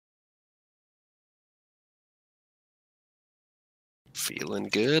Feeling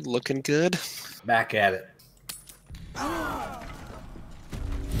good, looking good. Back at it. Oh,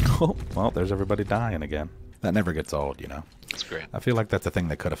 well, there's everybody dying again. That never gets old, you know. That's great. I feel like that's a thing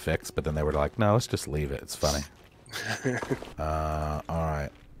they could have fixed, but then they were like, no, let's just leave it. It's funny.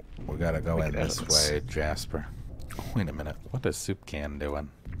 Alright. We gotta go in this way, Jasper. Wait a minute. What is Soupcan doing?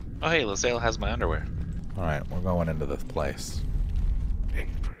 Oh, hey, Lazale has my underwear. Alright, we're going into this place.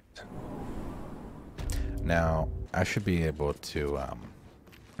 Now, I should be able to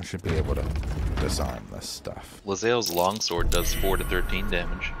disarm this stuff. Lazale's longsword does 4 to 13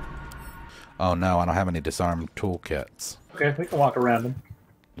 damage. Oh no, I don't have any disarm toolkits. Okay, we can walk around them.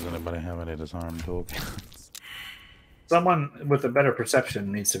 Does anybody have any disarm toolkits? Someone with a better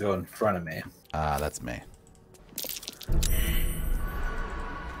perception needs to go in front of me. That's me.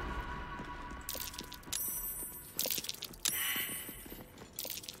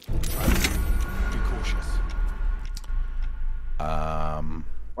 Be cautious.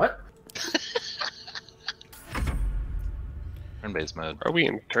 What? Turn-based mode. Are we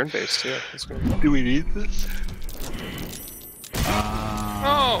in turn-based? Yeah. Let's go. Do we need this?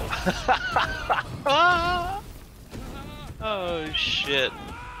 Oh! Oh, shit.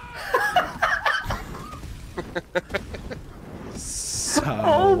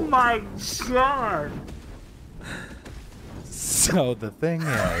 Oh my god! So the thing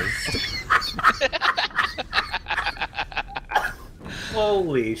is...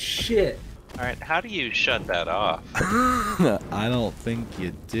 Holy shit. Alright, how do you shut that off? I don't think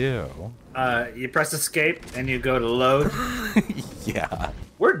you do. You press escape and you go to load. Yeah.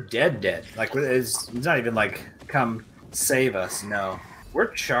 We're dead. Like, it's not even like, come save us, no. We're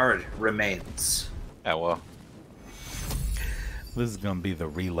charred remains. Yeah, well. This is gonna be the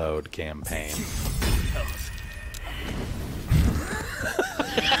reload campaign.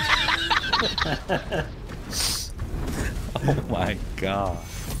 Oh my god.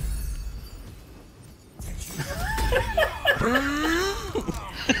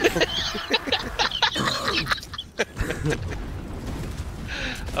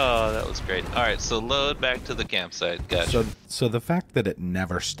 Oh, that was great. Alright, so load back to the campsite. Gotcha. So the fact that it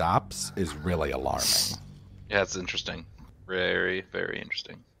never stops is really alarming. Yeah, that's interesting. Very, very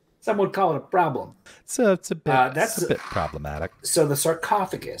interesting. Some would call it a problem. So it's a bit, that's it's a bit problematic. So the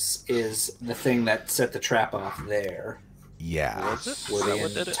sarcophagus is the thing that set the trap off there. Yeah. Was it? Where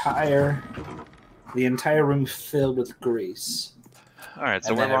What did it? the entire room filled with grease. Alright, so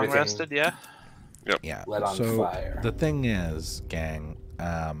And we're then long everything- rested, yeah? Yeah. Lit on so fire. the thing is, gang,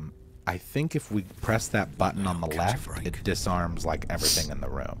 I think if we press that button on the left, it disarms like everything in the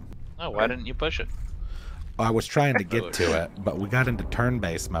room. Oh, why didn't you push it? I was trying to get to it, but we got into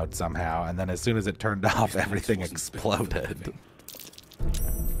turn-based mode somehow, and then as soon as it turned off, everything exploded.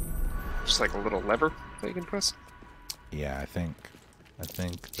 Just like a little lever that you can press. Yeah, I think that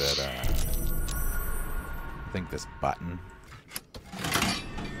I think this button.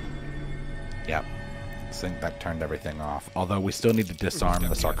 Yep. I think that turned everything off. Although we still need to disarm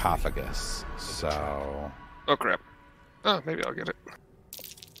the sarcophagus. So. Oh crap. Oh, maybe I'll get it.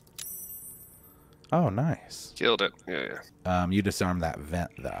 Oh, nice. Killed it. Yeah. You disarm that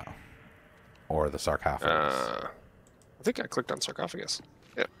vent though, or the sarcophagus. I think I clicked on sarcophagus.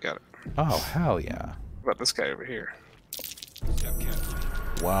 Yep, got it. Oh, hell yeah. What about this guy over here? Step carefully.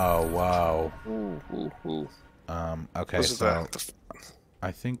 Whoa, whoa. Ooh. Okay, This is so the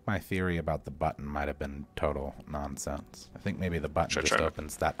I think my theory about the button might have been total nonsense. I think maybe the button Should I just try to-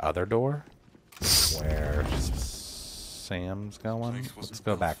 opens that other door where Sam's going. Let's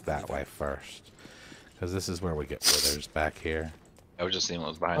go back that way first, because this is where we get withers back here. I was just seeing what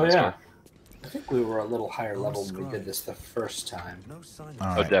was behind Oh this yeah. door. I think we were a little higher level when we did this the first time. No sign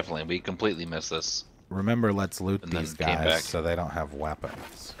All Oh, right. definitely. We completely missed this. Remember, let's loot And then these came back. guys so they don't have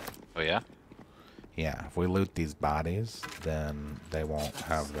weapons. Oh, yeah? Yeah, if we loot these bodies, then they won't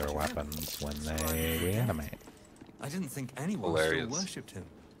have their weapons when they reanimate. I didn't think anyone Hilarious. still worshipped him.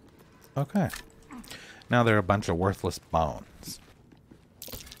 Okay. Now they're a bunch of worthless bones.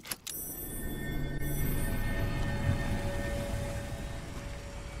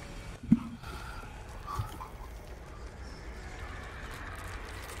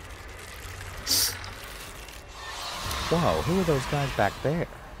 Whoa, who are those guys back there?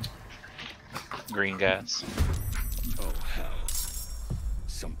 Green gas. Oh, hell.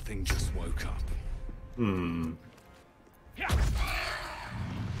 Something just woke up. Hmm. Damn,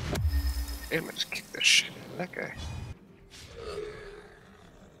 I just kicked the shit out of that guy.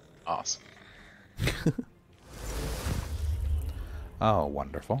 Awesome. Oh,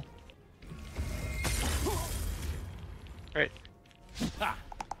 wonderful. Great.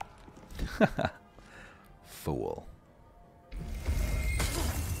 Fool.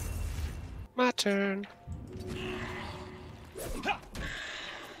 My turn.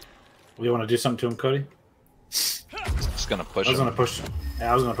 You want to do something to him, Cody? Just gonna push I was him. gonna push.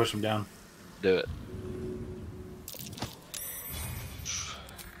 Yeah, I was gonna push him down. Do it.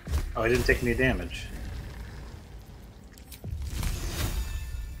 Oh, he didn't take any damage.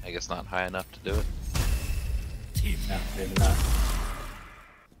 I guess not high enough to do it. No, maybe not.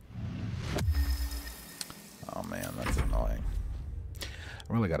 Oh man, that's annoying.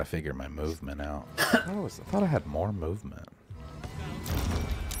 I really got to figure my movement out. I thought I had more movement.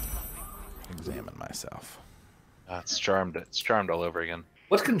 Examine myself. It's charmed. It's charmed all over again.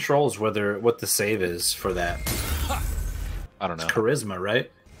 What controls what the save is for that? I don't know. Charisma, right?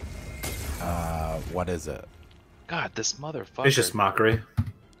 What is it? God, this motherfucker. Vicious mockery.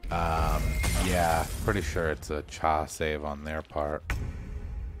 Yeah, pretty sure it's a Chaz save on their part.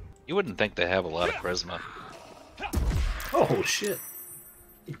 You wouldn't think they have a lot of charisma. Oh shit!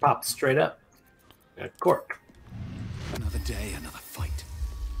 He popped straight up. Got a cork. Another day, another fight.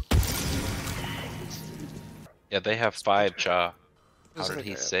 Yeah, they have 5 Cha. How Doesn't did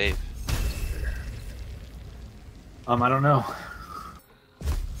he it have- save? I don't know.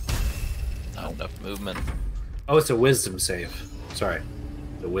 Not enough movement. Oh, it's a wisdom save. Sorry,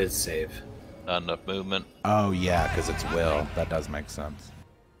 the whiz save. Not enough movement. Oh yeah, because it's will. That does make sense.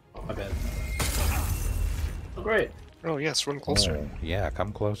 Oh, my bad. Oh, great. Oh yes, run closer. Oh, yeah,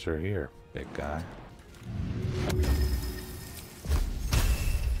 come closer here, big guy.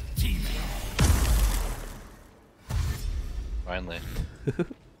 Finally.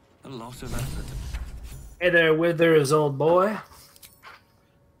 A lot of effort. Hey there, Withers, old boy.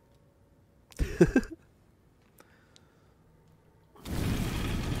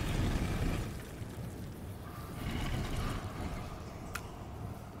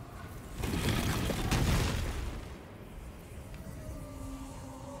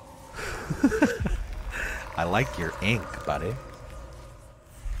 I like your ink, buddy.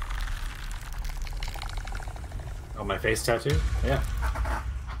 Oh, my face tattoo? Yeah.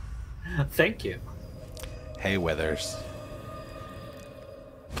 Thank you. Hey, Withers.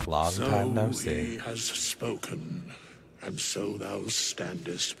 Long time no see. He has spoken, and so thou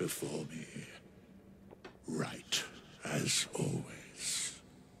standest before me, right as always.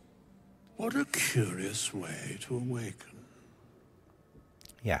 What a curious way to awaken.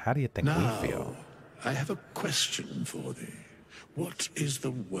 Yeah, how do you think Now, we feel? I have a question for thee. What is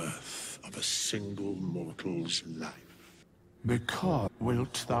the worth of a single mortal's life? Because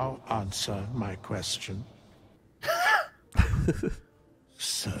wilt thou answer my question?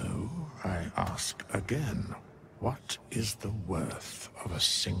 So, I ask again, what is the worth of a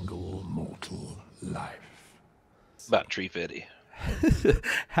single mortal life? About 350.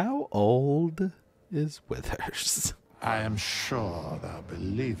 How old is Withers? I am sure thou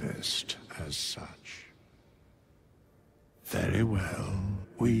believest as such. Very well,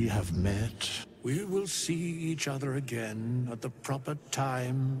 we have met. We will see each other again at the proper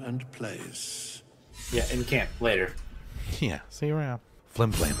time and place. Yeah, in camp, later. Yeah, see you around.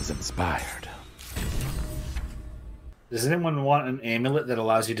 Flim is inspired. Does anyone want an amulet that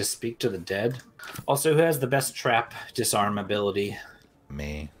allows you to speak to the dead? Also, who has the best trap disarm ability?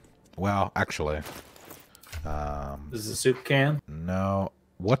 Me. Well, actually. This is a soup can? No.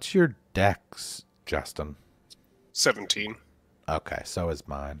 What's your dex, Justen? 17. Okay, so is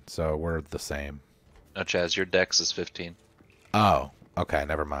mine. So we're the same. No, Chaz, your dex is 15. Oh, okay,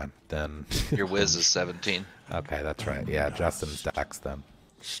 never mind. Then. Your whiz is 17. Okay, that's right. Yeah, Justin's dex then.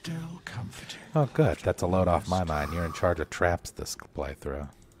 Still comforting. Oh, good. That's a load off my mind. You're in charge of traps this playthrough.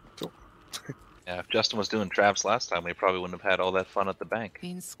 Yeah, if Justin was doing traps last time, we probably wouldn't have had all that fun at the bank.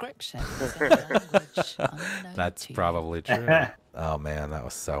 The inscription is in a language unknown That's to you. probably true. Oh man, that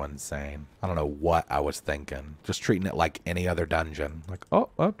was so insane. I don't know what I was thinking. Just treating it like any other dungeon. Like, oh,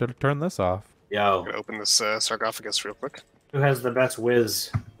 did it turn this off? Yo, I'm gonna open this sarcophagus real quick. who has the best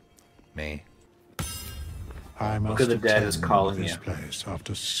whiz? Me. I must at the dead is attend calling this you. place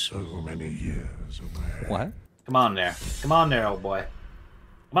after so many years away. What? Come on there. Come on there, old boy.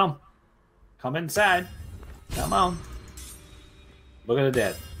 Come on. Come inside. Come on. Look at the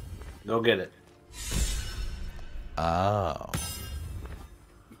dead. Go get it. Oh.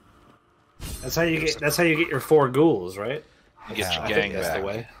 That's how you get your 4 ghouls, right? You get Yeah, your I gang think that's back. the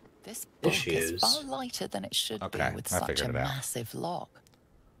way. This book is Issues. far lighter than it should Okay, be with I such a figured it out. massive log.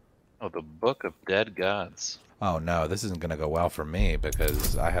 Oh, the Book of Dead Gods. Oh no, this isn't gonna go well for me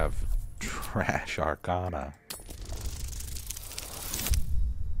because I have trash arcana.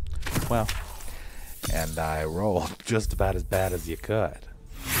 Well, and I rolled just about as bad as you could.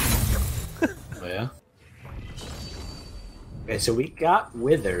 Oh, yeah? Okay, so we got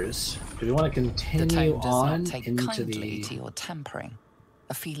withers. Do we want to The continue tone does on not take into kindly the... to your tampering.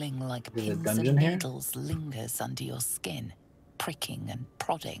 A feeling like Is it a pins dungeon and here? needles lingers under your skin, pricking and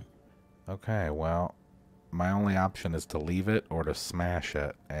prodding. Okay, well, my only option is to leave it or to smash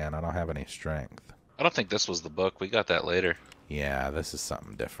it, and I don't have any strength. I don't think this was the book. We got that later. Yeah, this is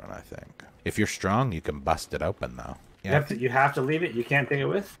something different, I think. If you're strong, you can bust it open, though. You Yeah, have to leave it? You can't take it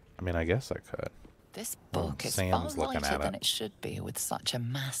with? I mean, I guess I could. This Well, book is Sam's far looking lighter at than it. it should be with such a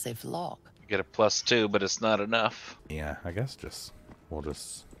massive lock. You get a +2, but it's not enough. Yeah, I guess we'll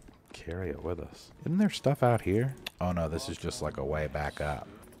just carry it with us. Isn't there stuff out here? Oh no, this is just like a way back up.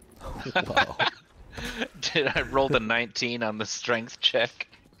 Whoa. Did I rolled a 19 on the strength check?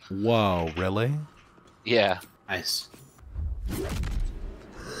 Whoa, really? Yeah. Nice.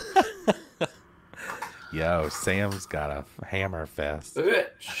 Yo, Sam's got a hammer fist.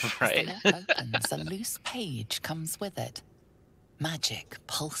 Right. As the lock opens, a loose page comes with it. Magic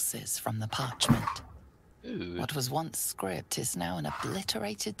pulses from the parchment. Ooh. What was once script is now an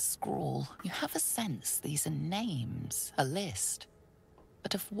obliterated scrawl. You have a sense these are names, a list.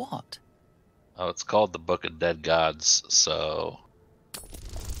 But of what? Oh, it's called the Book of Dead Gods, so...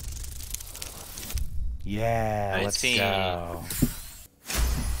 Yeah, let's 19. go.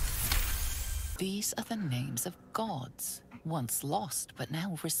 These are the names of gods, once lost but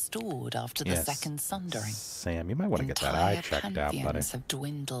now restored after the Yes. second sundering. Sam, you might want to get that eye Entire checked out, buddy. pantheons have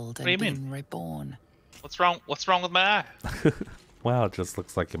dwindled What do you and mean? been reborn. What's wrong with my eye? Well, it just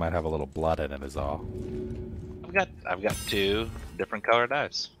looks like you might have a little blood in it is all. I've got 2 different colored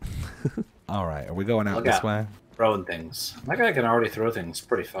eyes. All right, are we going out Look this out. way? Throwing things. That guy can already throw things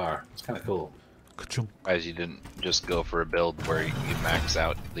pretty far. It's kind of cool. Ka-chunk. As you didn't just go for a build where you max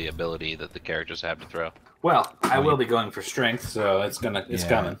out the ability that the characters have to throw. Well, I will be going for strength, so it's Yeah,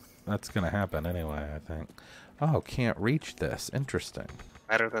 coming. That's gonna happen anyway, I think. Oh, can't reach this. Interesting.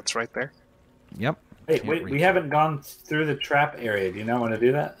 Ladder that's right there. Yep. Hey, can't wait, reach we it. haven't gone through the trap area. Do you not want to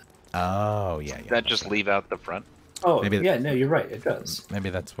do that? Oh, yeah, yeah. Does that just leave out the front? Oh, Maybe- yeah, no, you're right. It does.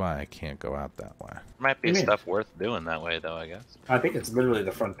 Maybe that's why I can't go out that way. Might be What do you mean? stuff worth doing that way, though, I guess. I think it's literally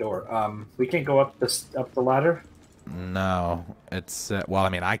the front door. We can't go up the ladder. No, it's well, I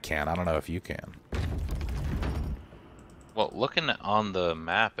mean, I can. I don't know if you can. Well, looking on the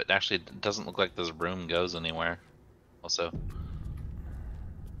map, it actually doesn't look like this room goes anywhere. Also,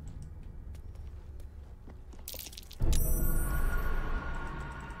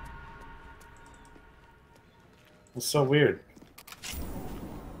 It's so weird.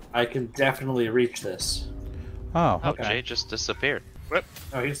 I can definitely reach this. Oh, oh, okay. Jay just disappeared.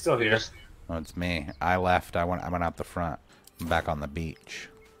 Oh, he's still here. Oh, it's me. I left. I went out the front. I'm back on the beach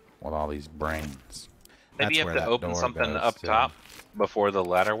with all these brains. Maybe That's you where have to that open door something goes, up too. top before the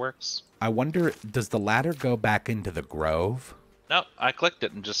ladder works. I wonder, does the ladder go back into the grove? No, I clicked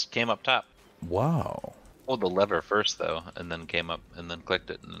it and just came up top. Whoa. Pulled the lever first, though, and then came up and then clicked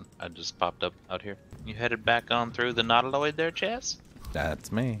it, and I just popped up out here. You headed back on through the Nautiloid there, Chaz?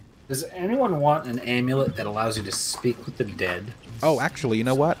 That's me. Does anyone want an amulet that allows you to speak with the dead? Oh, actually, you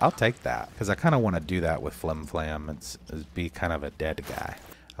know what? I'll take that because I kind of want to do that with Flim Flam. It's be kind of a dead guy.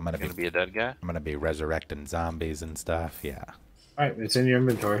 I'm gonna Gonna be a dead guy? I'm gonna be resurrecting zombies and stuff. Yeah. All right, it's in your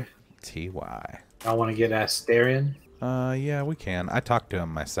inventory. TY. I want to get Asterion. Yeah, we can. I talked to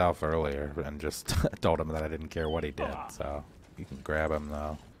him myself earlier and just told him that I didn't care what he did. So you can grab him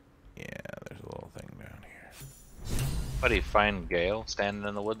though. Yeah, there's a little thing down here. What, do you find Gale standing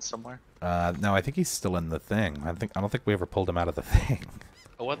in the woods somewhere? No, I think he's still in the thing. I don't think we ever pulled him out of the thing.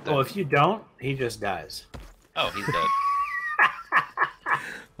 Oh, what the? Well, if you don't, he just dies. Oh, he's dead.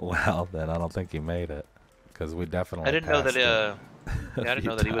 Well, then I don't think he made it because we definitely. I didn't know that. passed it Yeah, I a didn't few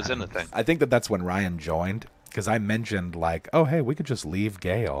know that he was in the times. thing. I think that's when Ryan joined because I mentioned like, oh hey, we could just leave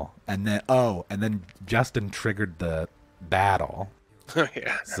Gale, and then Justen triggered the battle.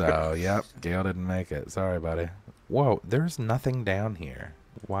 Yeah. So yep, Gale didn't make it. Sorry, buddy. Whoa, there's nothing down here.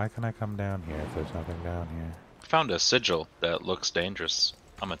 Why can I come down here if there's nothing down here? Found a sigil that looks dangerous.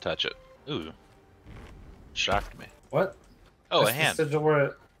 I'm gonna touch it. Ooh. Shocked me. What? Oh, That's a the hand. sigil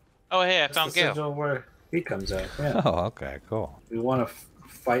where, Oh, hey, I that's found the Gale. sigil where he comes out. Yeah. Oh, okay, cool. We want to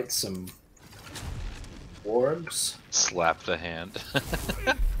fight some wargs. Slap the hand.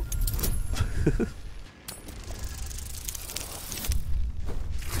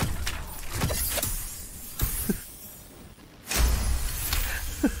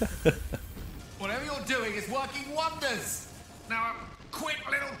 Whatever you're doing is working wonders. Now a quick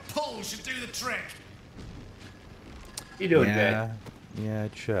little pull should do the trick. You doing Yeah, yeah,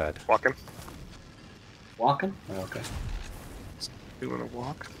 it should. Walking. Walking? Oh, okay. Doing a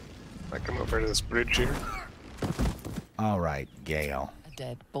walk. I come over to this bridge here. All right, Gale. A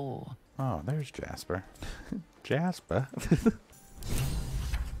dead boar. Oh, there's Jasper. Jasper.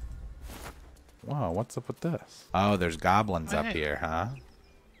 Whoa, what's up with this? Oh, there's goblins up here, huh?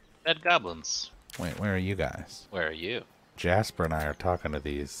 Dead goblins. Wait, where are you guys? Where are you? Jasper and I are talking to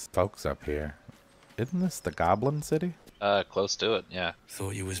these folks up here. Isn't this the Goblin City? Close to it, yeah.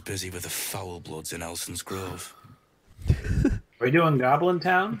 Thought you was busy with the foul bloods in Elson's Grove. Are we doing Goblin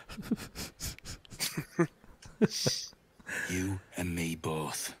Town? You and me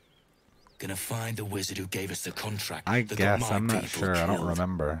both. Gonna find the wizard who gave us the contract. I that guess. got my I'm not people sure. I don't killed.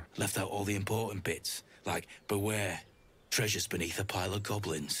 remember. Left out all the important bits, like beware, treasures beneath a pile of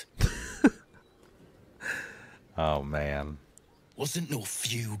goblins. Oh, man. Wasn't no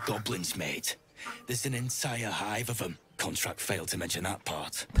few goblins, mate. There's an entire hive of them. Contract failed to mention that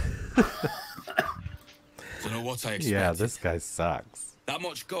part. Don't know what I expected. Yeah, this guy sucks. That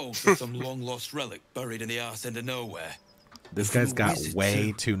much gold for some long-lost relic buried in the arse end of nowhere. This From guy's a got wizard, way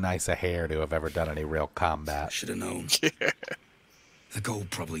too. too nice a hair to have ever done any real combat. Should have known. The gold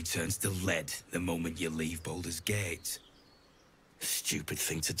probably turns to lead the moment you leave Baldur's Gate. Stupid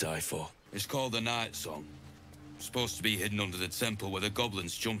thing to die for. It's called the Night Song. Supposed to be hidden under the temple where the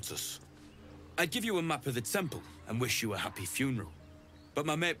goblins jumped us. I'd give you a map of the temple and wish you a happy funeral. But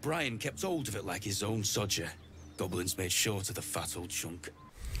my mate Brian kept hold of it like his own sodger. Goblins made short of the fat old chunk.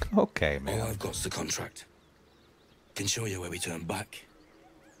 Okay, All man. I've got's the contract. Can show you where we turn back,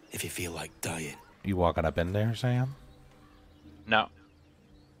 if you feel like dying. You walking up in there, Sam? No.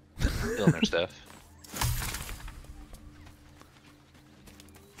 Stealing their stuff.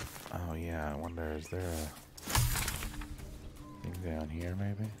 Oh, yeah. I wonder, is there a thing down here,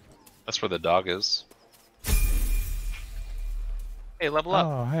 maybe? That's where the dog is. Hey, level up.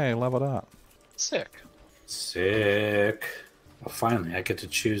 Oh, hey, leveled up. Sick. Sick. Well, finally, I get to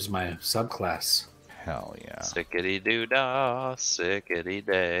choose my subclass. Hell yeah. Sickety doo dah, sickety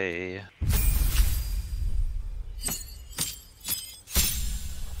day.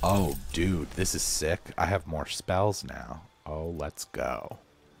 Oh, dude, this is sick. I have more spells now. Oh, let's go.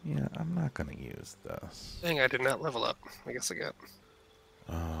 Yeah, I'm not gonna use this. Dang, I did not level up. I guess I got.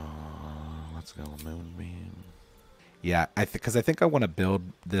 Let's go Moonbeam. Yeah, because I think I want to build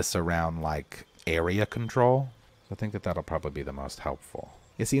this around, like, area control. I think that that'll probably be the most helpful.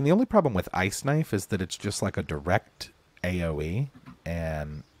 You see, and the only problem with Ice Knife is that it's just like a direct AoE,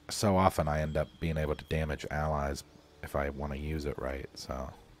 and so often I end up being able to damage allies if I want to use it right,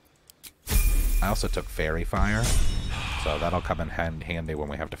 so... I also took Fairy Fire, so that'll come in handy when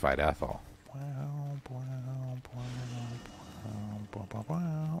we have to fight Ethel.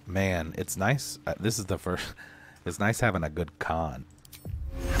 Man, it's nice. This is the first... It's nice having a good con.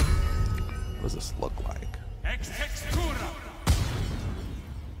 What does this look like?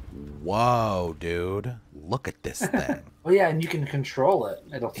 Whoa, dude. Look at this thing. Oh yeah, and you can control it.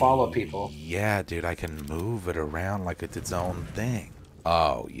 It'll follow people. Yeah, dude, I can move it around like it's its own thing.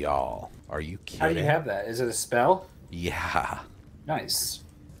 Oh, y'all. Are you kidding? How do you have that? Is it a spell? Yeah. Nice.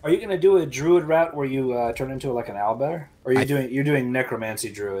 Are you gonna do a druid route where you turn into like an owlbear? Or are you you're doing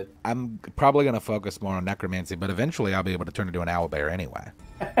necromancy druid? I'm probably going to focus more on necromancy, but eventually I'll be able to turn into an owlbear anyway.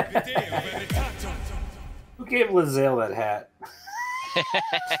 Who gave Lizelle that hat?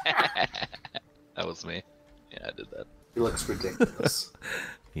 That was me. Yeah, I did that. He looks ridiculous.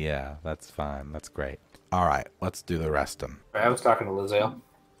 Yeah, that's fine. That's great. All right, let's do the rest of them. I was talking to Lizelle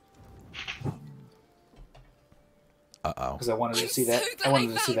Uh-oh. because I wanted to I'm see that. so I glad wanted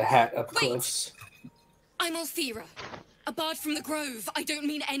I to see found- the hat up Wait. close. I'm Althera, a bard from the Grove. I don't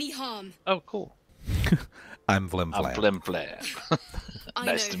mean any harm. Oh, cool. I'm Flim Flam. I'm Flim Flam. I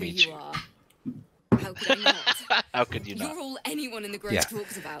Nice know to who meet you you. are. How could I not? How could you You're not? all anyone in the Grove Yeah.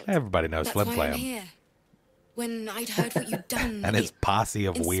 talks about. Everybody knows That's Flim why Flam. I'm here. When I'd heard what you'd done, And his it posse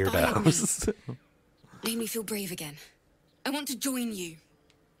of inspired weirdos. made me feel brave again. I want to join you,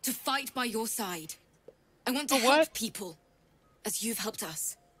 to fight by your side. I want to help people, as you've helped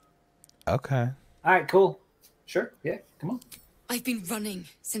us. Okay. All right, cool. Sure. Yeah. Come on. I've been running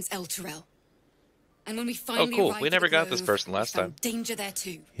since El Turel. And when we finally cool. arrived We at never the got this Grove, person we last found time. danger there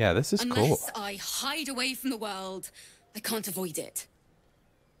too. Yeah, this is cool. Unless I hide away from the world, I can't avoid it.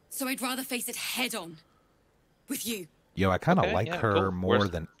 So I'd rather face it head on. With you. Yo, I kind of Okay, like yeah, her cool. more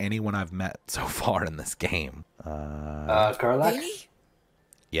Where's- than anyone I've met so far in this game. Karlak? Really?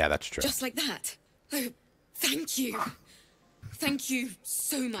 Yeah, that's true. Just like that? Oh, thank you. Thank you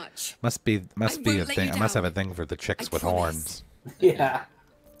so much. Must be a won't let thing. you I must have down. a thing for the chicks I with promise. horns. Yeah.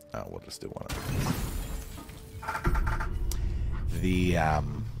 Oh, we'll just do one of them. The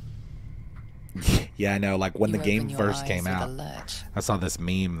Yeah, I know. Like when You the game open your first eyes came with a out, lurch. I saw this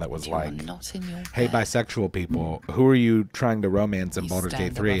meme that was You are like, not in your "Hey, bed. bisexual people, who are you trying to romance in You Baldur's Gate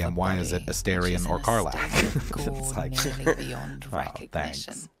stand 3, above and a why is it body, Astarion which or is in a Karlach?" state of It's gore like, nearly beyond oh,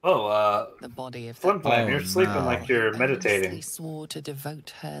 recognition. thanks. Oh, The body of Flim Flam, Oh, you're sleeping no. like you're meditating. earnestly swore to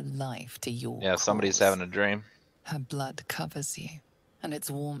devote her life to your Yeah, somebody's cause. having a dream. Her blood covers you, and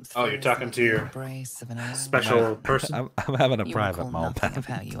its warmth Oh, you're feels talking like to the your embrace of an old special person. I'm having a You private recall nothing moment. of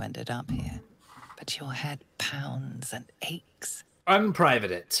how you ended up here, but your head pounds and aches.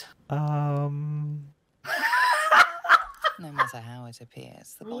 Unprivate it. No matter how it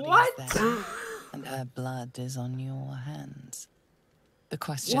appears, the body What? is there, and her blood is on your hands. The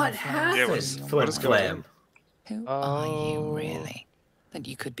question What flies happens, through your Flim mind. Flam? Who are you really, that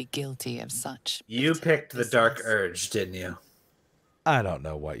you could be guilty of such? You bitter picked the dark business? urge, didn't you? I don't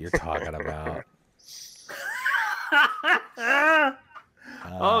know what you're talking about.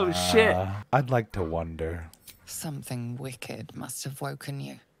 Oh, shit. I'd like to wonder. Something wicked must have woken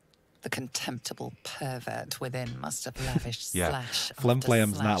you. The contemptible pervert within must have lavished Yeah, slash Flim after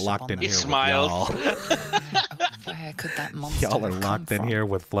Flam's not slash locked upon in the here with smiled. y'all. Where could that monster Y'all are have come locked in from? here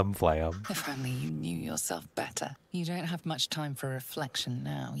with Flim Flam. If only you knew yourself better. You don't have much time for reflection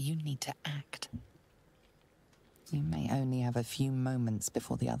now. You need to act. You may only have a few moments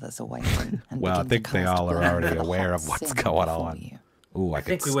before the others awaken. And Well, I begin to think they cast all are blame already for the aware hot of what's sin going before on. you. Ooh, I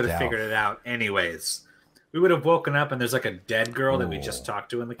think we would have stealth. figured it out anyways. We would have woken up and there's like a dead girl that we just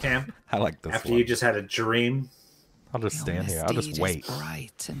talked to in the camp. I like this After one. you just had a dream. I'll just Your stand here. I'll just misdeed wait. is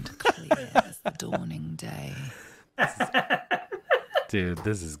bright and clear as the dawning day. Dude,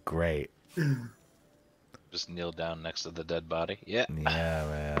 this is great. Just kneel down next to the dead body. Yeah. Yeah,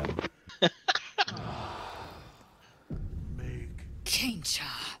 man.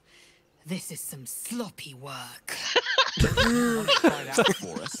 Kincha, this is some sloppy work.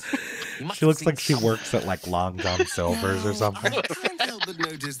 She looks like she works at like Long John Silver's or something. I can't help but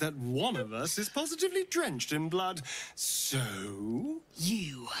notice that one of us is positively drenched in blood. So?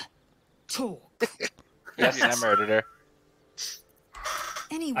 You talk. Yes, I murdered her.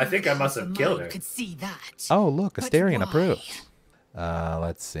 Anyone I think I must with have a killed mind her. Could see that. Oh, look, But Astarion why? approved.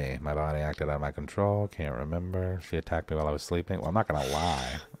 Let's see. My body acted out of my control. Can't remember. She attacked me while I was sleeping. Well, I'm not gonna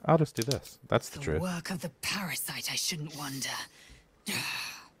lie. I'll just do this. That's the truth. Work of the parasite, I shouldn't wonder.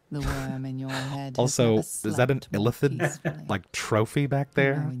 The worm in your head. has Also, never is that an slept more illithid peacefully. like trophy back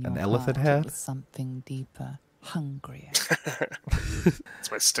there? Now in An your illithid heart it head? was something deeper, hungrier.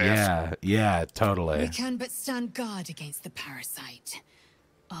 It's my staff. Yeah, We totally. can but stand guard against the parasite.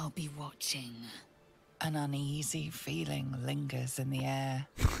 I'll be watching. An uneasy feeling lingers in the air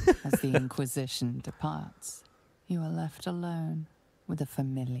as the Inquisition departs. You are left alone with a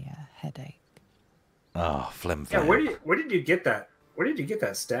familiar headache. Oh, Flim Yeah, Flam. where did you get that? Where did you get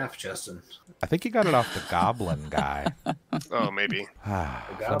that staff, Justin? I think you got it off the goblin guy. Oh, maybe. Ah,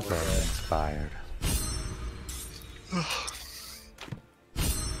 The Flim goblin Flam guy. inspired.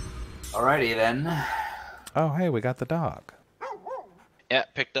 Alrighty then. Oh, hey, we got the dog. Yeah,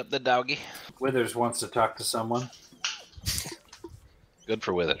 picked up the doggy. Withers wants to talk to someone. Good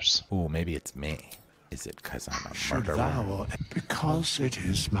for Withers. Ooh, maybe it's me. Is it because I'm a Should murderer? thou, because it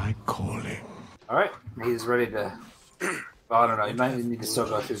is my calling. Alright, he's ready to... Well, I don't know, you might need to still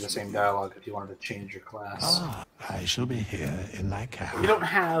go through the same dialogue if you wanted to change your class. I shall be here in thy camp. You don't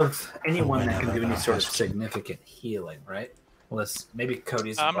have anyone that can do any Whenever sort of thou hast significant healing, right? Unless maybe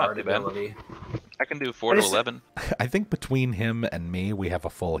Cody's I'm not bard too bad. ability. I can do 4 to I just- 11. I think between him and me, we have a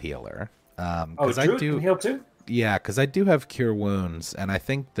full healer. Oh, Because I Druid do, can heal too? yeah, because I do have cure wounds, and I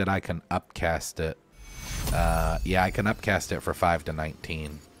think that I can upcast it. Yeah, I can upcast it for 5 to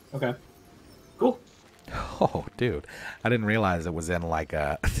 19. Okay. Cool. Oh, dude, I didn't realize it was in like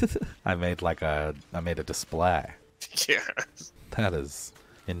a. I made a display. Yeah. That is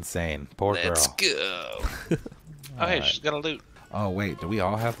insane. Poor Let's girl. go. Oh, hey, she's got a loot. Oh wait, do we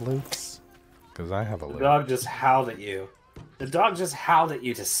all have loots? Because I have a The loot. dog just howled at you. The dog just howled at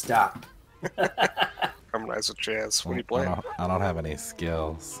you to stop. Harmonize with Chaz when you I play. don't have any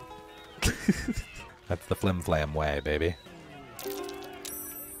skills. That's the Flim Flam way, baby.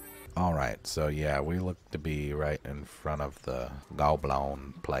 Alright, so yeah, we look to be right in front of the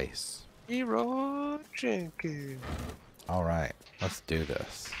Goblin place. Hero Jenkins. Alright, let's do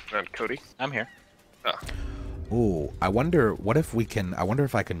this. And Cody. I'm here. Ooh, I wonder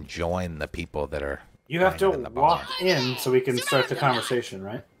if I can join the people that are. You have to hanging in the walk bar. in so we can start the conversation,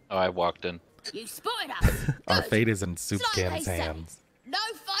 right? Oh, I walked in. You spotted us. Our Good. fate is in It's like Soupcan's they say, hands. No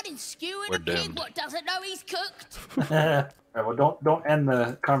fun in skewing We're a pig doomed. what doesn't know he's cooked. Alright, well don't end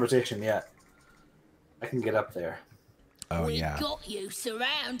the conversation yet. I can get up there. Oh we yeah. got you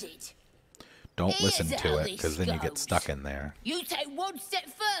surrounded. Don't Here's listen how to it, this because then you get goes. stuck in there. You take one step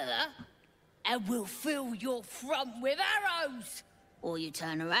further, and we'll fill your front with arrows. Or you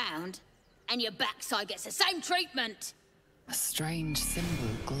turn around, and your backside gets the same treatment. A strange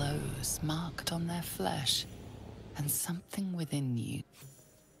symbol glows, marked on their flesh, and something within you.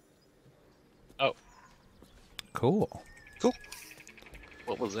 Oh, Cool. Cool.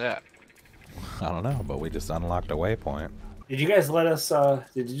 what was that? I don't know, but we just unlocked a waypoint. Did you guys let us?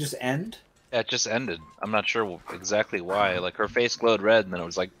 Did it just end? Yeah, it just ended. I'm not sure exactly why. Like, her face glowed red, and then it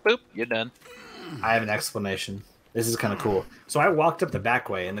was like, boop, you're done. I have an explanation. This is kind of cool. So I walked up the back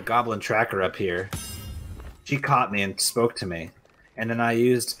way, and the goblin tracker up here, she caught me and spoke to me. And then I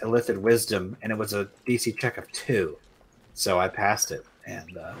used Illithid Wisdom, and it was a DC check of 2. So I passed it.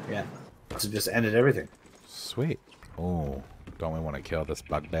 And, yeah. So it just ended everything. Sweet. Oh, don't we want to kill this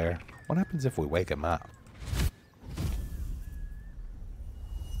bugbear? What happens if we wake him up?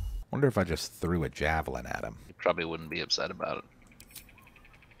 Wonder if I just threw a javelin at him. You probably wouldn't be upset about it.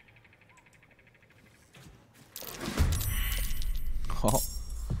 Oh.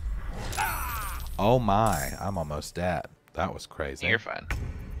 Oh my, I'm almost dead. That was crazy. You're fine.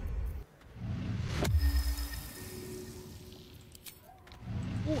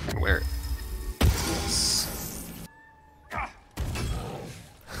 Ooh, I can wear it.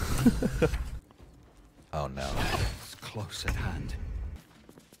 Oh no. It's close at hand.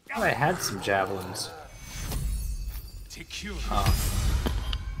 I had some javelins. Secure.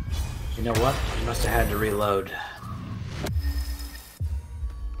 You know what? You must have had to reload.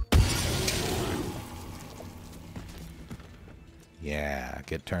 Yeah,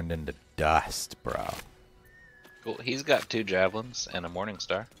 get turned into dust, bro. Cool. He's got 2 javelins and a morning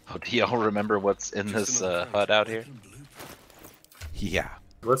star. Oh, do y'all remember what's in this hut out here? Yeah.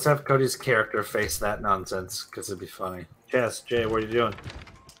 Let's have Cody's character face that nonsense, because it'd be funny. Chaz, Jay, what are you doing?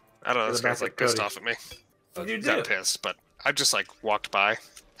 I don't know. Get This it back guy's like at pissed Cody. off at me. What did you Not do? pissed, but I just like walked by.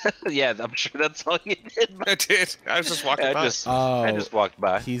 Yeah, I'm sure that's all you did. I did. I was just walking by. I just walked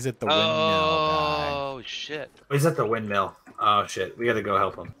by. He's at the windmill guy. Oh, shit. He's at the windmill. Oh, shit. We gotta go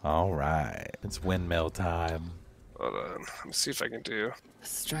help him. All right. It's windmill time. Hold on. Let me see if I can do. A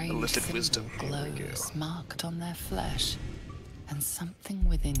strange Illithid symbol wisdom. Here we glows, marked on their flesh, and something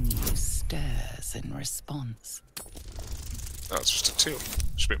within you stirs in response. Oh, it's just a 2.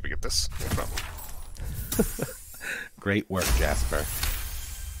 Should be able to get this. No problem. Great work, Jasper.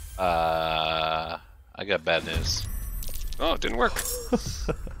 I got bad news. Oh, it didn't work.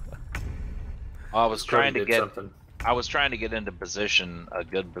 I was trying to Cody did get something. I was trying to get into position, a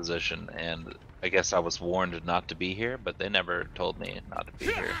good position, and I guess I was warned not to be here, but they never told me not to be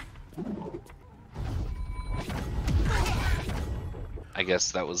here. I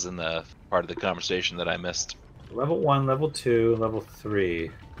guess that was in the part of the conversation that I missed. Level 1, level 2, level 3.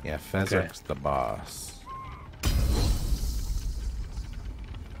 Yeah, Fezzer's the boss.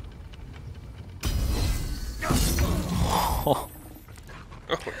 Oh,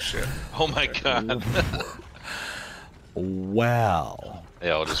 shit. Oh my god. Well, They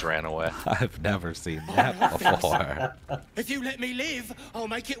all just ran away. I've never seen that before. If you let me live, I'll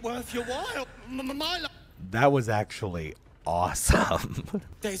make it worth your while. My life. That was actually awesome.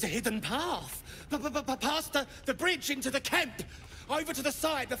 There's a hidden path. Past the bridge into the camp. Over to the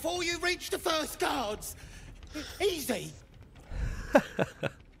side before you reach the first guards. Easy.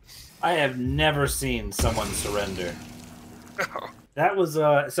 I have never seen someone surrender. That was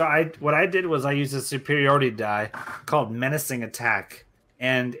what I did was I used a superiority die called menacing attack,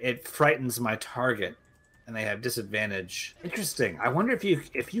 and it frightens my target, and they have disadvantage. Interesting. I wonder if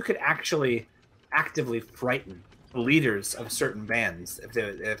you could actually actively frighten the leaders of certain bands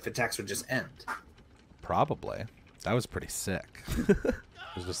if attacks would just end. Probably. That was pretty sick. It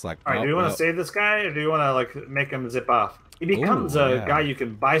was just like, All right, do you want to save this guy, or do you want to like make him zip off? He becomes a guy you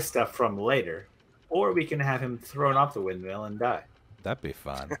can buy stuff from later, or we can have him thrown off the windmill and die. That'd be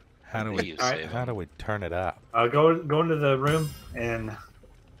fun. How do You we? save How him. do we turn it up? Go into the room and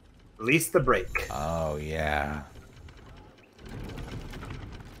release the brake. Oh yeah.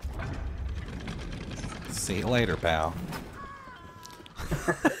 See you later, pal.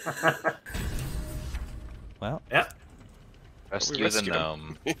 Well, Yep. Rescue the rescued him.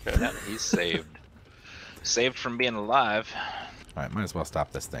 gnome. Yeah, he's saved. Saved from being alive. all right. Might as well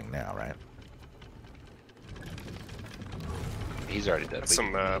stop this thing now, right? He's already dead. We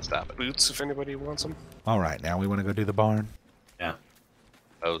Some can stop it. boots if anybody wants them. All right. Now we want to go do the barn. Yeah.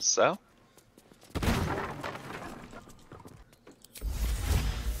 Oh, so?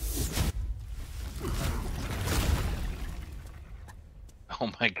 Oh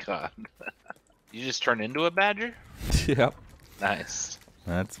my god. You just turn into a badger? Yep. Nice.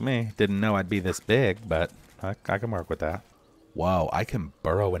 That's me. Didn't know I'd be this big, but I can work with that. Whoa, I can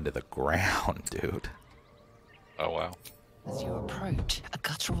burrow into the ground, dude. Oh, wow. As you approach, a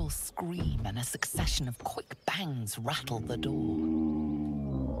guttural scream and a succession of quick bangs rattle the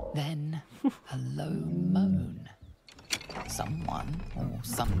door. Then, a low moan. Someone, or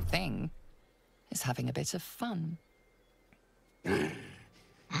something, is having a bit of fun.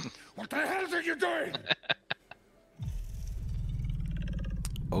 What the hell are you doing?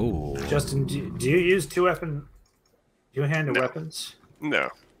 Oh. Justin, do you use two-handed weapons? No.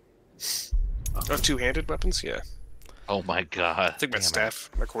 Oh, two-handed weapons? Yeah. Oh my god. I think my staff,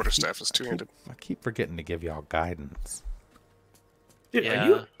 my quarterstaff is two-handed. I keep forgetting to give y'all guidance. Dude, are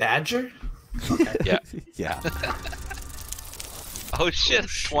you a badger? Okay. Yeah. Yeah. Oh shit,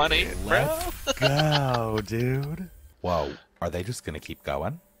 20, bro. Let's go, dude. Whoa, are they just gonna keep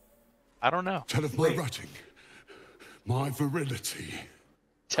going? I don't know. Tell of my rutting, my virility.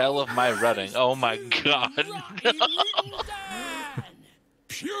 Tell of my rutting. Oh my god.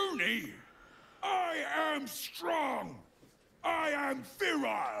 Puny! I am strong! I am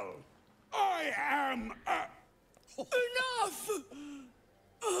virile! I am Enough!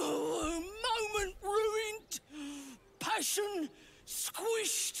 Oh, a moment ruined. Passion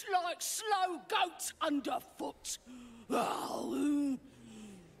squished like slow goats underfoot. Oh,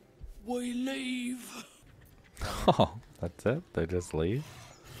 we leave. Oh, that's it? They just leave?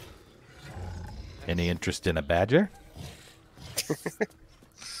 Any interest in a badger?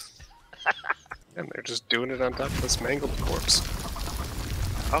 And they're just doing it on top of this mangled corpse.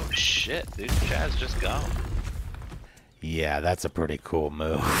 Oh shit, dude. Chaz just gone. Yeah, that's a pretty cool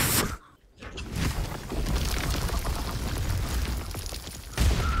move.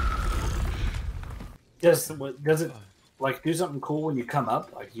 Does it like do something cool when you come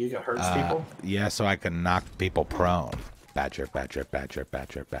up? Like you hurts people? Yeah, so I can knock people prone. Badger, badger, badger,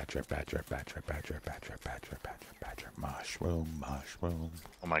 badger, badger, badger, badger, badger, badger, badger, badger, badger, mushroom, mushroom.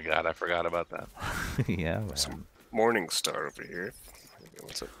 Oh my god, I forgot about that. Yeah, man. Some morning star over here.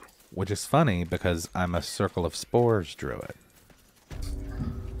 What's it? Which is funny because I'm a Circle of Spores druid.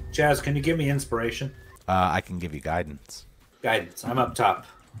 Chaz, can you give me inspiration? I can give you guidance. Guidance. I'm up top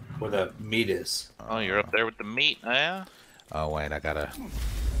where the meat is. Oh, you're up there with the meat, yeah? Oh wait, I gotta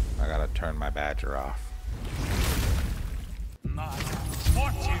turn my badger off.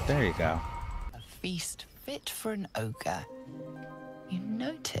 There you go. A feast fit for an ogre. You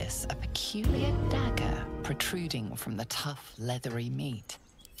notice a peculiar dagger protruding from the tough, leathery meat.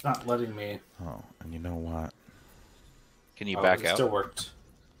 It's not letting me. Oh, and you know what? Can you back it out? Still worked.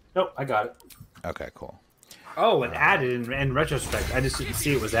 Nope, I got it. Okay, cool. Oh, it added in retrospect. I just didn't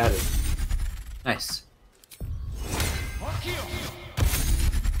see it was added. Nice.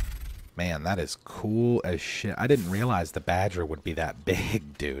 Man, that is cool as shit. I didn't realize the badger would be that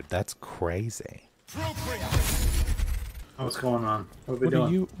big, dude. That's crazy. Oh, what's going on? What are we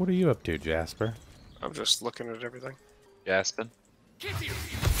doing? What are you up to, Jasper? I'm just looking at everything. Jasper?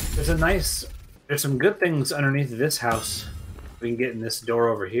 There's some good things underneath this house. We can get in this door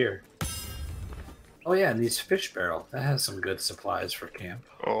over here. Oh yeah, and these fish barrel. That has some good supplies for camp.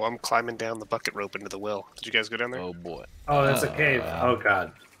 Oh, I'm climbing down the bucket rope into the well. Did you guys go down there? Oh boy. Oh, that's a cave. Oh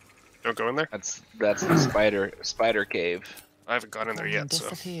god. Don't go in there? That's the spider cave. I haven't gone in there yet,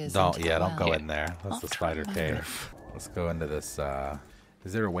 so. Don't go in there. That's the spider cave. Let's go into this,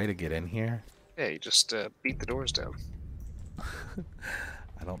 is there a way to get in here? Yeah, you just beat the doors down.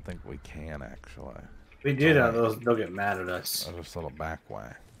 I don't think we can, actually. If we do that, they'll get mad at us. There's just a little back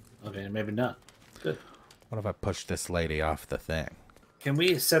way. Okay, maybe not. Good. What if I push this lady off the thing? Can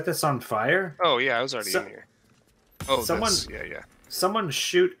we set this on fire? Oh, yeah, I was already in here. Oh, someone, yeah. Someone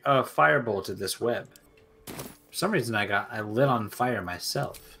shoot a firebolt at this web. For some reason, I lit on fire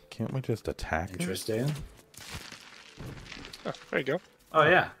myself. Can't we just attack it? Interesting. Oh, there you go. Oh,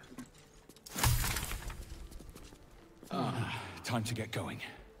 yeah. Time to get going.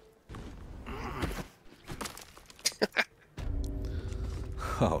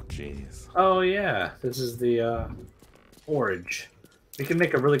 Oh, jeez. Oh, yeah. This is the forge. We can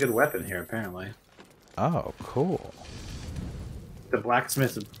make a really good weapon here, apparently. Oh, cool. The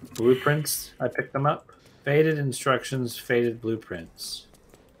blacksmith blueprints, I picked them up. Faded instructions, faded blueprints.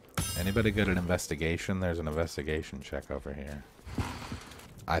 Anybody good at investigation? There's an investigation check over here.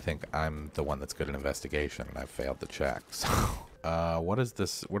 I think I'm the one that's good at investigation, and I've failed the check. So, what is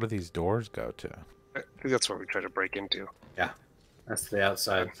this? What do these doors go to? I think that's what we try to break into. Yeah, that's the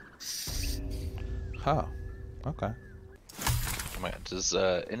outside. Oh, okay. Does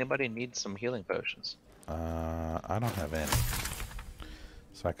anybody need some healing potions? I don't have any,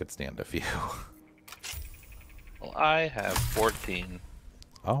 so I could stand a few. Well, I have 14.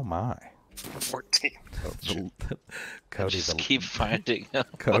 Oh my. 14. Cody, Just keep finding them.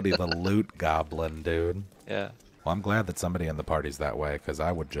 Cody, the loot goblin, dude. Yeah. Well, I'm glad that somebody in the party's that way, because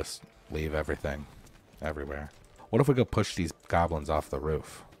I would just leave everything everywhere. What if we go push these goblins off the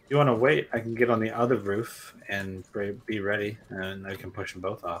roof? You want to wait? I can get on the other roof and be ready, and I can push them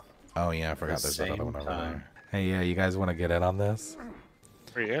both off. Oh, yeah, I forgot there's that other one over time. there. Hey, yeah, you guys want to get in on this?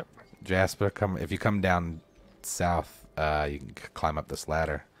 Where you at? Jasper, if you come down south, you can climb up this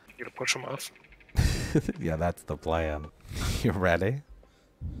ladder. You gonna push them off? Yeah, that's the plan. You ready?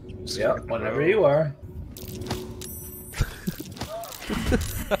 Yep, whenever you are.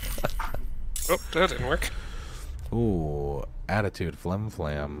 Oh, that didn't work. Ooh, attitude Flim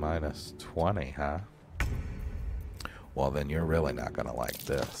minus 20, huh? Well, then you're really not gonna like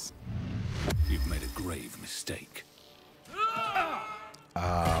this. You've made a grave mistake.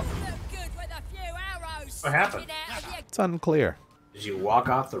 What happened? It's unclear. Did you walk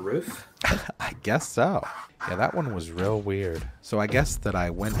off the roof? I guess so. Yeah, that one was real weird. So I guess that I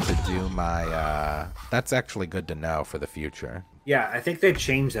went to do my, that's actually good to know for the future. Yeah, I think they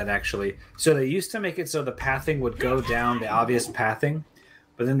changed that actually. So they used to make it so the pathing would go down the obvious pathing,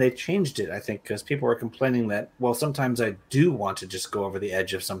 but then they changed it, I think, because people were complaining that, well, sometimes I do want to just go over the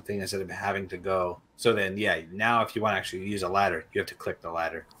edge of something instead of having to go. So then, yeah, now if you want to actually use a ladder, you have to click the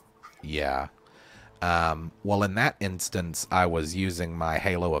ladder. Yeah. Well, in that instance, I was using my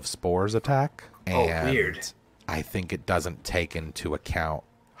Halo of Spores attack. And weird. I think it doesn't take into account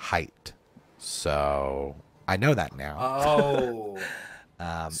height. So I know that now. Oh.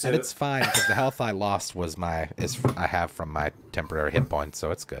 And it's fine because the health I lost was I have from my temporary hit points, so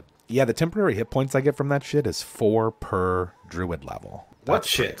it's good. Yeah, the temporary hit points I get from that shit is 4 per druid level. What That's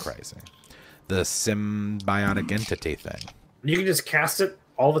shit? Crazy. The symbiotic entity thing. You can just cast it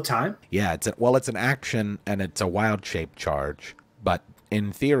all the time? Yeah, it's an action and it's a wild shape charge. But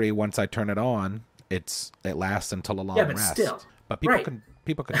in theory, once I turn it on, it lasts until a long rest. Yeah, but still. But people Right. can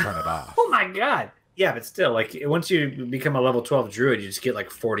turn it off. Oh my god. Yeah, but still, like, once you become a level 12 druid, you just get like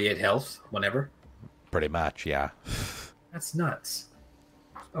 48 health whenever. Pretty much, yeah. That's nuts.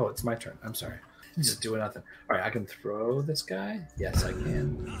 Oh, it's my turn. I'm sorry. I'm just doing nothing. All right, I can throw this guy? Yes, I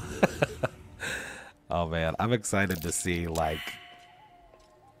can. Oh man, I'm excited to see like.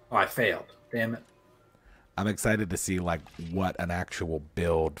 Oh, I failed. Damn it. I'm excited to see like what an actual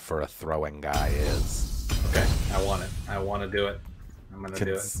build for a throwing guy is. Okay, I want it. I want to do it. I'm gonna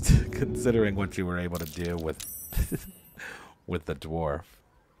do it. Considering what you were able to do with with the dwarf.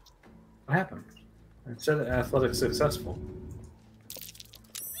 What happened? It said athletic successful.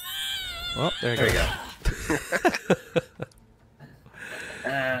 Well, there you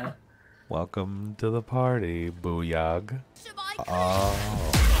go. Welcome to the party, Booyag.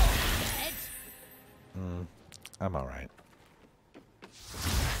 Oh. I'm alright.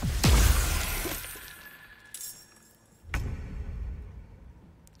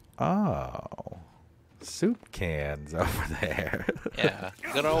 Oh. Soup cans over there. Yeah,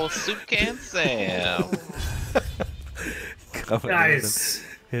 good old Soupcan Sam. Nice.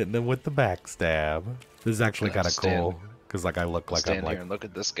 Hitting him with the backstab. This is actually kind of cool because like I look like I'm like. Here and look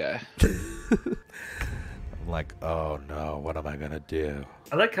at this guy. I'm like, oh no, what am I gonna do?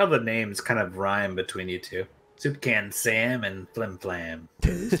 I like how the names kind of rhyme between you two. Soupcan Sam and Flim Flam.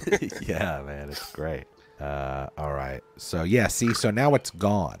 Yeah, man, it's great. All right, so yeah, see, so now it's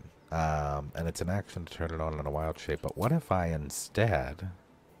gone, and it's an action to turn it on in a wild shape. But what if I instead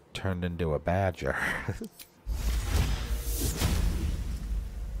turned into a badger?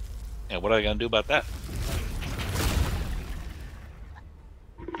 Yeah, what are you gonna do about that?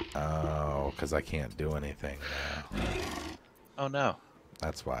 Oh, because I can't do anything now. Oh no.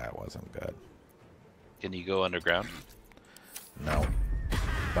 That's why I wasn't good. Can you go underground? No.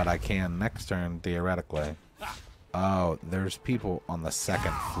 But I can next turn, theoretically. Oh, there's people on the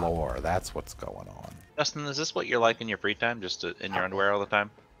second floor. That's what's going on. Justen, is this what you're like in your free time? Just in your underwear all the time?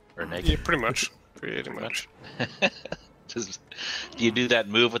 Or naked? Yeah, pretty much. Pretty much. Do you do that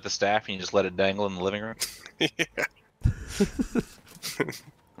move with the staff and you just let it dangle in the living room? Yeah.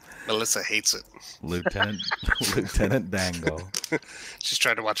 Melissa hates it. Lieutenant Dangle. She's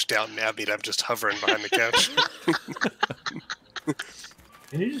trying to watch Downton Abbey and I'm just hovering behind the couch.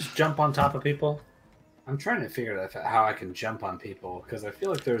 Can you just jump on top of people? I'm trying to figure out how I can jump on people because I feel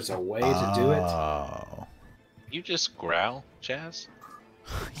like there's a way to do it. You just growl, Chaz?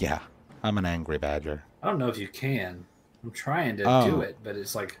 Yeah, I'm an angry badger. I don't know if you can. I'm trying to do it, but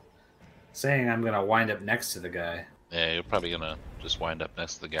it's like saying I'm going to wind up next to the guy. Yeah, you're probably gonna just wind up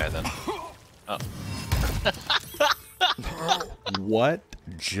next to the guy then. Oh. What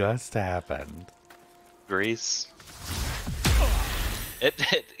just happened? Grease.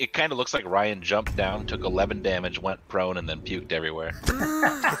 It kind of looks like Ryan jumped down, took 11 damage, went prone, and then puked everywhere.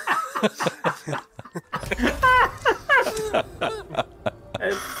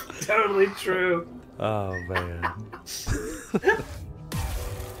 It's totally true. Oh man.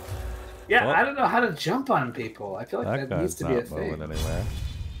 Yeah, Well, I don't know how to jump on people. I feel like that needs to be a thing. Anywhere.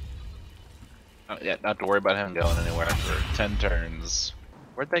 Yeah, not to worry about him going anywhere for 10 turns.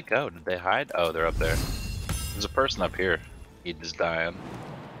 Where'd they go? Did they hide? Oh, they're up there. There's a person up here. He just dying.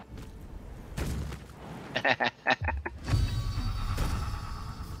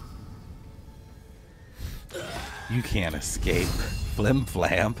 You can't escape, Flim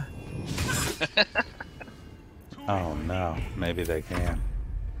Flam. Oh no, maybe they can.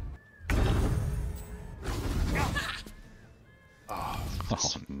 Oh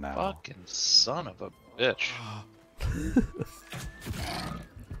no. Fucking son of a bitch.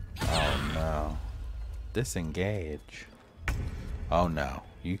 Oh no. Disengage. Oh no,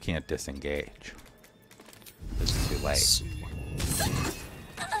 you can't disengage. This is too late.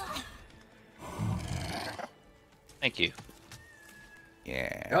 Thank you.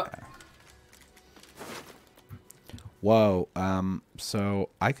 Yeah. Yep. Whoa, so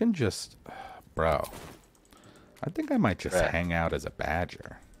I can just... Bro. I think I might just hang out as a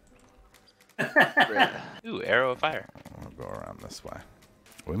badger. Ooh, arrow of fire. I'll go around this way.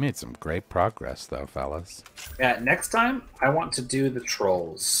 We made some great progress, though, fellas. Yeah, next time, I want to do the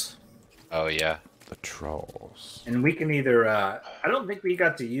trolls. Oh, yeah. The trolls. And we can either... I don't think we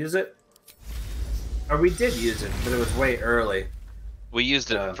got to use it. Or we did use it, but it was way early. We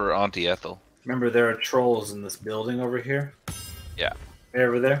used it for Auntie Ethel. Remember, there are trolls in this building over here? Yeah. Right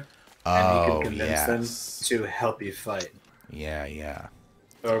over there? And you Oh, can convince them to help you fight. Yeah, yeah.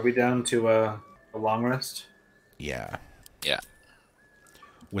 So are we down to a long rest? Yeah. Yeah.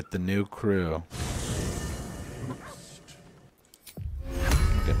 With the new crew.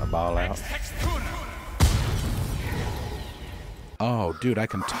 Get my ball out. Oh, dude, I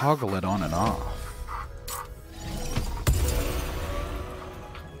can toggle it on and off.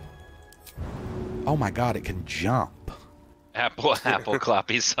 Oh my god, it can jump. Apple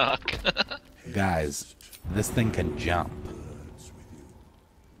cloppy sock. Guys, this thing can jump.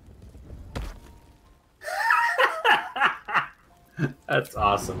 That's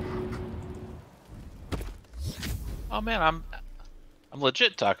awesome. Oh man, I'm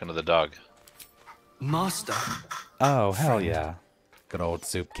legit talking to the dog. Master. Oh, hell yeah. Good old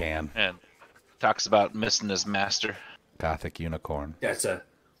Soupcan. And talks about missing his master. Gothic unicorn. That's a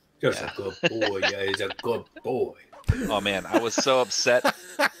good boy. Yeah, he's a good boy. Oh man, I was so upset.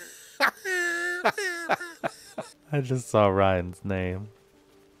 I just saw Ryan's name.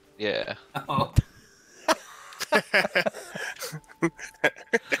 Yeah. Oh.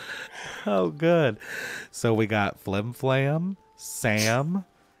 Oh, good. So we got Flim Flam, Sam,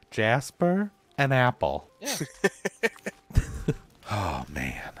 Jasper, and Apple. Yeah. Oh,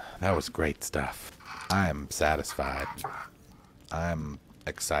 man. That was great stuff. I'm satisfied. I'm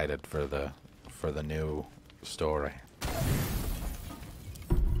excited for the new story.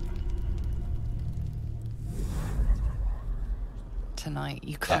 Tonight,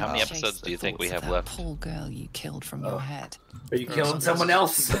 you How can't many chase episodes the do you think we thoughts of have that left? Poor girl you killed from your head. Are you killing someone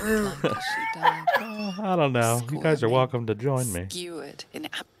else? I don't know. You guys are welcome to join me. Skewered in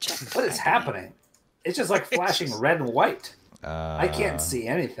abject What is happening? It's just like flashing red and white. I can't see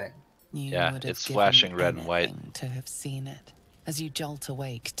anything. Yeah, it's flashing red and white. To have seen it. As you jolt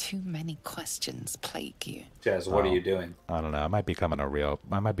awake, too many questions plague you. Chaz, what are you doing? I don't know. I might be becoming a real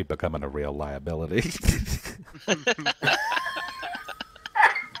liability.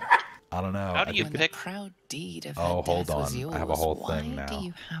 I don't know. How do you pick? Proud deed of Oh, her hold death was on. yours. I have a whole Why thing now. do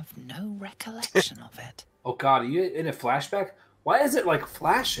you have no recollection of it? Oh god, are you in a flashback? Why is it like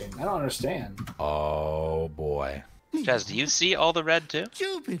flashing? I don't understand. Oh boy. Chaz, do you see all the red too?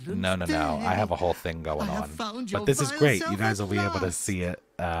 No. I have a whole thing going on. But this is great. You guys will be able to see it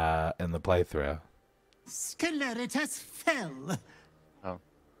in the playthrough. Sceleritas fell. Oh.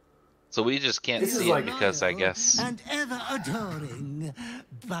 So we just can't This is see it like- because I guess. And ever adoring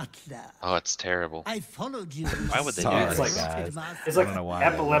butler. Oh, it's terrible. I followed you. Why would they do Sorry, this? guys. It's I like don't know why.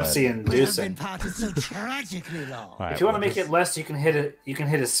 epilepsy We have been inducing. parted so tragically long. All right, If you want to well, make it less, you can hit it. You can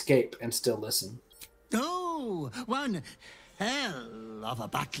hit escape and still listen. Oh, one hell of a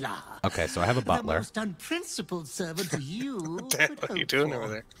butler. Okay, so I have a The butler. most unprincipled servant you What the hell could are you hope doing for. over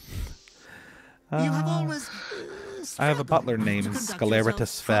there? You have always I have a butler named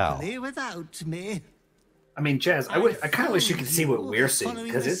Sceleritas Fell. without me. I mean, Chaz, I kind of wish you could see what we're seeing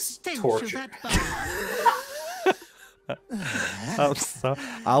because it's torture. Oh, so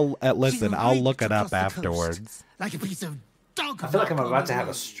I'll listen. I'll look it up afterwards. Like a piece of dog. I feel like I'm about to have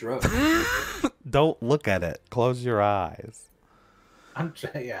a stroke. Don't look at it. Close your eyes.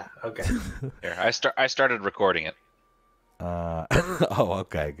 Yeah, okay. Here, I started recording it. Oh,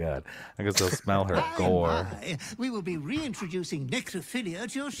 okay, good. I guess I'll smell her gore. We will be reintroducing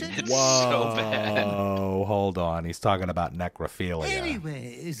necrophilia to your schedule. Whoa, so bad. Hold on. He's talking about necrophilia.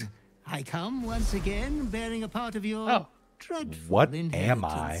 Anyways, I come once again bearing a part of your dreadful What inheritance. am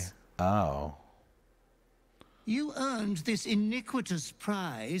I? Oh. You earned this iniquitous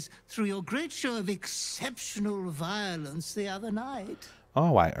prize through your great show of exceptional violence the other night.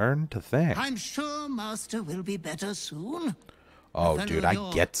 Oh, I earned to think. I'm sure Master will be better soon. Oh, dude,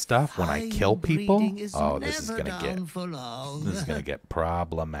 I get stuff when I kill people? Oh, this is gonna get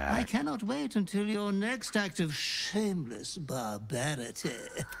problematic. I cannot wait until your next act of shameless barbarity.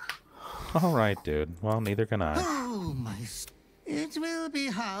 All right, dude. Well, neither can I. Oh, my... It will be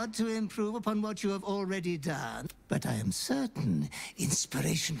hard to improve upon what you have already done, but I am certain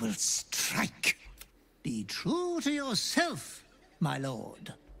inspiration will strike. Be true to yourself, my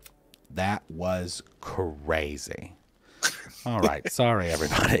lord. That was crazy. All right. Sorry,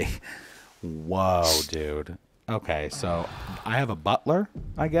 everybody. Whoa, dude. Okay, so I have a butler,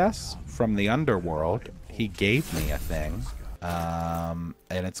 I guess, from the underworld. He gave me a thing.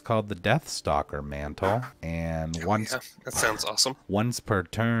 And it's called the Deathstalker Mantle. And Yeah, that sounds awesome. Once per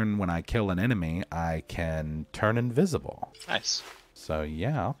turn, when I kill an enemy, I can turn invisible. Nice. So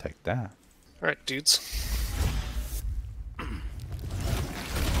yeah, I'll take that. All right, dudes.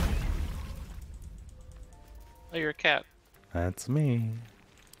 Oh, you're a cat. That's me.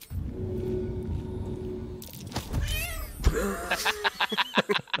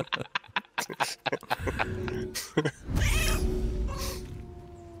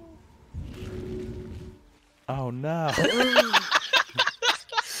 Oh no.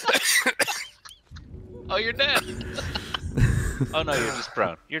 Oh, you're dead. Oh no, you're just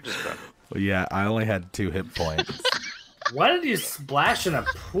prone. You're just prone. Well, yeah, I only had 2 hit points. Why did you splash in a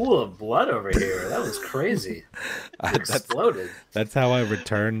pool of blood over here? That was crazy. You exploded. That's how I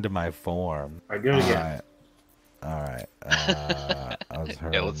returned to my form. All right, do it again. All right. I was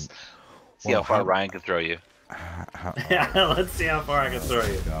hurt. Yeah, let's see how far Ryan can throw you. Yeah, let's see how far I can throw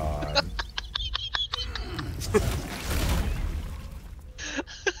you. God.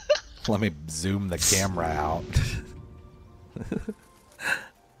 Let me zoom the camera out.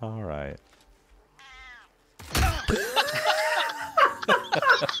 All right.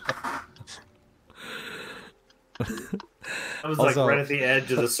 I was like right at the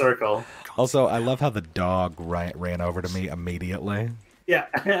edge of the circle. Also, I love how the dog ran over to me immediately.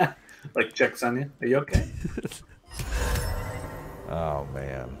 Yeah. Like checks on you. Are you okay? Oh,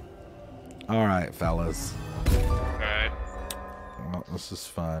 man. All right, fellas. All right. Well, this is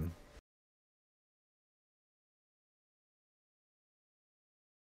fun.